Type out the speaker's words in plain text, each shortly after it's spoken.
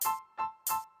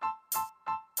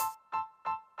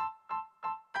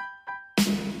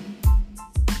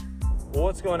Well,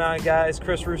 what's going on, guys?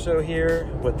 Chris Russo here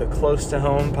with the Close to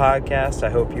Home podcast. I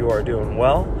hope you are doing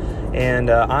well. And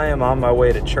I am on my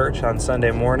way to church on Sunday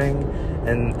morning,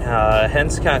 and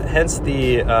hence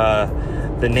the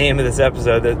name of this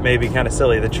episode that may be kind of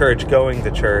silly, the church, going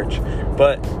to church.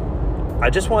 But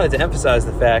I just wanted to emphasize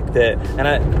the fact that, and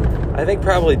I think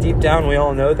probably deep down we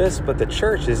all know this, but the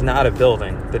church is not a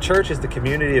building. The church is the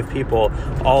community of people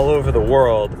all over the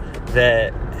world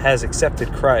that has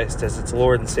accepted Christ as its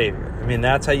Lord and Savior. I mean,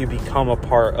 that's how you become a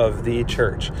part of the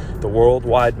church, the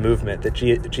worldwide movement that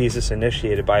Jesus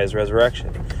initiated by his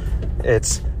resurrection.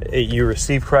 You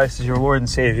receive Christ as your Lord and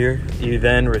Savior. You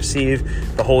then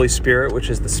receive the Holy Spirit,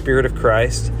 which is the Spirit of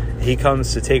Christ. He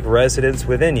comes to take residence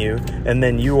within you, and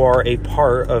then you are a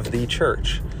part of the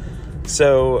church.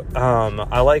 So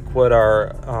I like what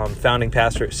our founding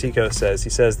pastor at Seco says. He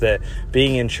says that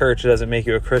being in church doesn't make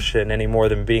you a Christian any more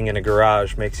than being in a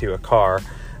garage makes you a car.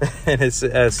 And it's,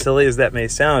 as silly as that may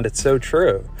sound, it's so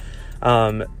true.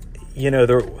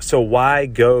 So why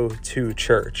go to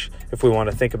church if we want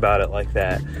to think about it like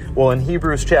that? Well, in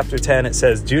Hebrews chapter 10, it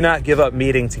says, "Do not give up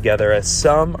meeting together as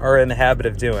some are in the habit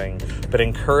of doing, but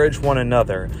encourage one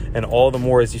another, and all the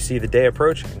more as you see the day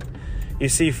approaching." You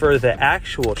see, for the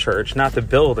actual church, not the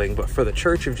building, but for the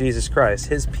church of Jesus Christ,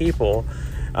 his people,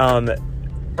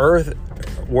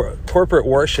 corporate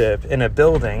worship in a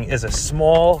building is a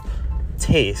small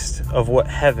taste of what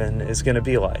heaven is going to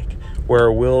be like,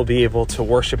 where we'll be able to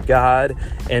worship God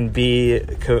and be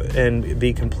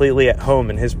completely at home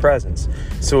in his presence.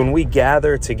 So when we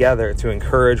gather together to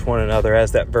encourage one another,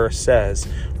 as that verse says,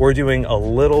 we're doing a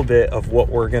little bit of what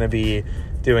we're going to be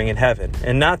doing in heaven.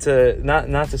 And not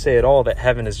to say at all that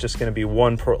heaven is just going to be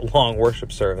one long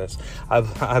worship service.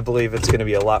 I believe it's going to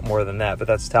be a lot more than that, but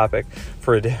that's a topic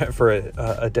for a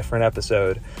different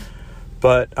episode.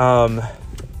 But the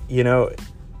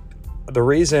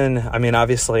reason, I mean,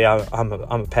 obviously I'm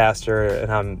a pastor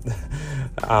and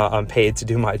I'm paid to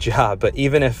do my job, but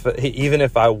even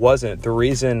if I wasn't, the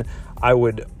reason I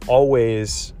will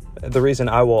always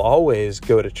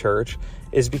go to church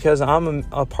is because I'm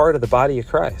a part of the body of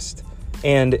Christ.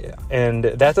 And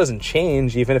that doesn't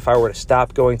change even if I were to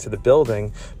stop going to the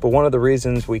building. But one of the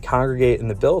reasons we congregate in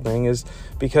the building is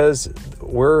because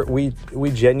we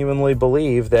genuinely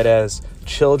believe that as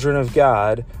children of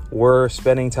God, we're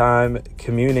spending time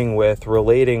communing with,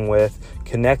 relating with,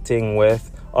 connecting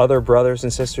with other brothers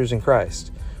and sisters in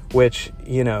Christ, which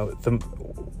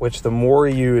the more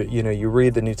you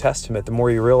read the New Testament, the more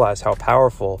you realize how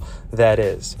powerful that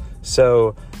is.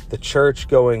 So the church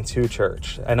going to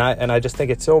church. And I just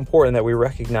think it's so important that we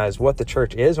recognize what the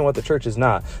church is and what the church is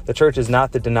not. The church is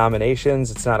not the denominations.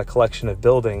 It's not a collection of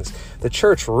buildings. The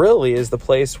church really is the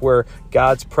place where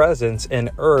God's presence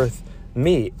and earth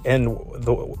meet. And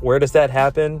where does that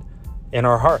happen? In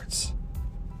our hearts.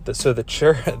 So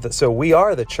we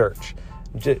are the church.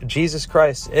 Jesus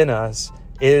Christ in us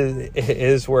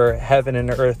is where heaven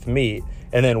and earth meet.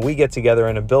 And then we get together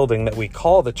in a building that we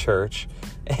call the church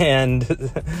and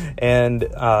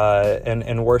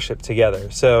worship together.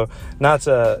 So not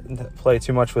to play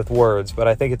too much with words, but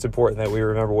I think it's important that we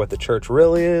remember what the church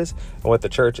really is and what the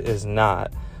church is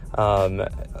not. I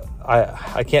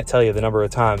can't tell you the number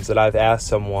of times that I've asked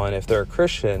someone if they're a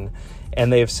Christian,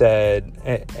 and they've said,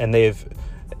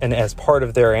 and as part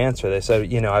of their answer, they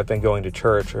said, I've been going to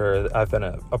church, or I've been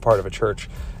a part of a church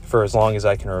for as long as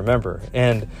I can remember.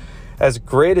 And as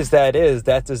great as that is,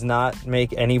 that does not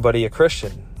make anybody a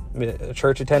Christian.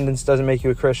 Church attendance doesn't make you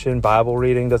a Christian. Bible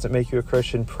reading doesn't make you a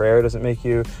Christian. Prayer doesn't make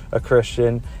you a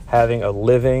Christian. Having a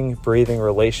living, breathing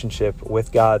relationship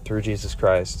with God through Jesus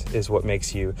Christ is what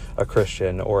makes you a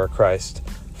Christian or a Christ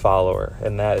follower.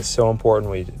 And that is so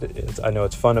important. I know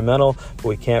it's fundamental, but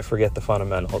we can't forget the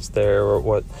fundamentals. They're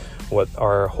what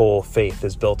our whole faith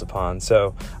is built upon.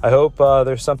 So I hope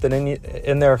there's something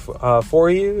in there for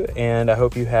you, and I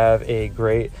hope you have a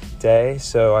great day.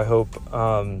 So I hope,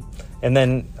 I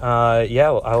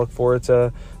look forward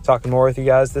to talking more with you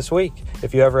guys this week.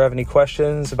 If you ever have any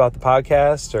questions about the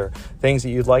podcast or things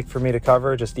that you'd like for me to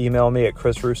cover, just email me at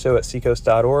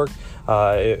chrisrusso@seacoast.org.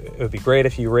 It would be great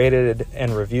if you rated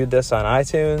and reviewed this on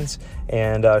iTunes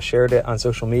and shared it on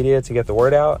social media to get the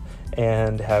word out,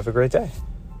 and have a great day.